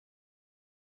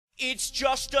It's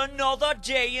just another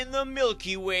day in the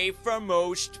Milky Way for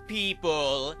most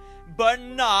people, but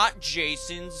not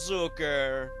Jason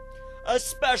Zucker.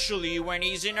 Especially when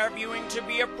he's interviewing to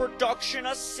be a production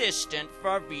assistant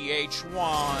for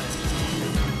VH1.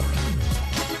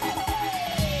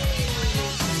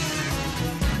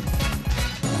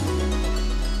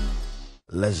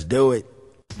 Let's do it.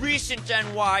 Recent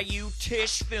NYU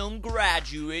Tisch film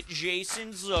graduate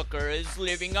Jason Zucker is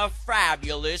living a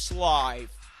fabulous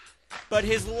life. But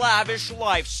his lavish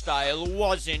lifestyle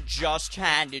wasn't just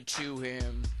handed to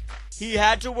him. He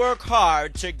had to work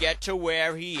hard to get to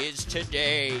where he is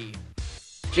today.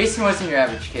 Jason wasn't your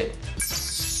average kid.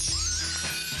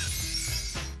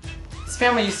 His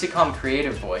family used to call him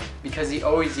Creative Boy because he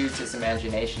always used his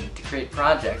imagination to create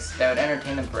projects that would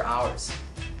entertain them for hours.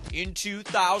 In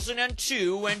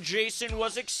 2002, when Jason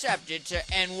was accepted to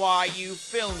NYU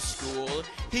Film School,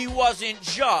 he wasn't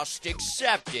just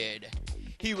accepted.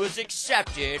 He was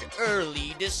accepted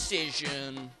early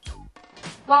decision.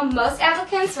 While most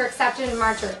applicants were accepted in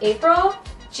March or April,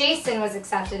 Jason was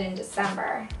accepted in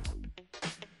December.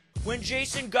 When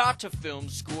Jason got to film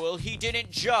school, he didn't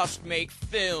just make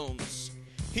films.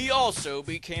 He also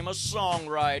became a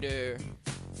songwriter.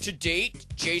 To date,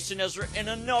 Jason has written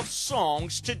enough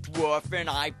songs to dwarf an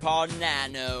iPod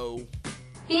Nano.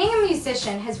 Being a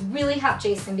musician has really helped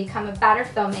Jason become a better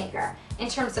filmmaker in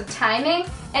terms of timing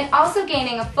and also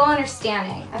gaining a full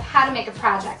understanding of how to make a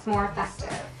project more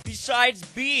effective. Besides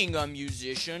being a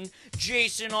musician,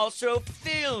 Jason also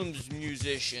films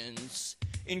musicians,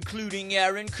 including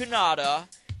Aaron Kanata,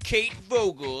 Kate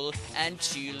Vogel, and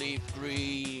Tea Leaf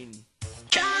Green.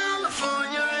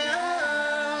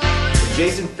 When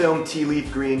Jason filmed Tea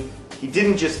Leaf Green, he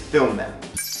didn't just film them.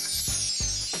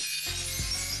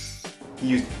 He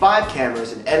used 5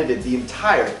 cameras and edited the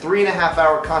entire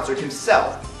 3.5-hour concert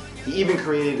himself. He even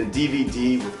created a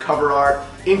DVD with cover art,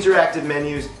 interactive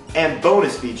menus, and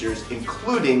bonus features,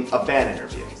 including a band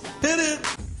interview.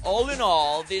 All in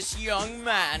all, this young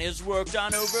man has worked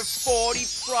on over 40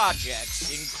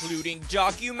 projects, including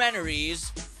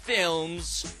documentaries,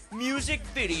 films, music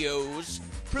videos,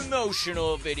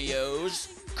 promotional videos,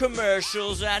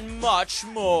 commercials, and much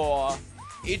more.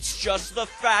 It's just the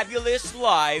fabulous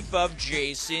life of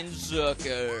Jason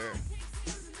Zucker.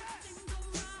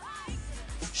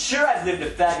 Sure, I've lived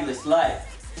a fabulous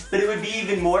life, but it would be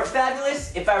even more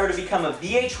fabulous if I were to become a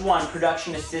VH1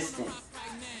 production assistant.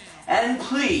 And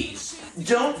please,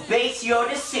 don't base your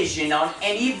decision on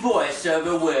any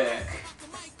voiceover work.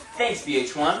 Thanks,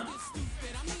 VH1.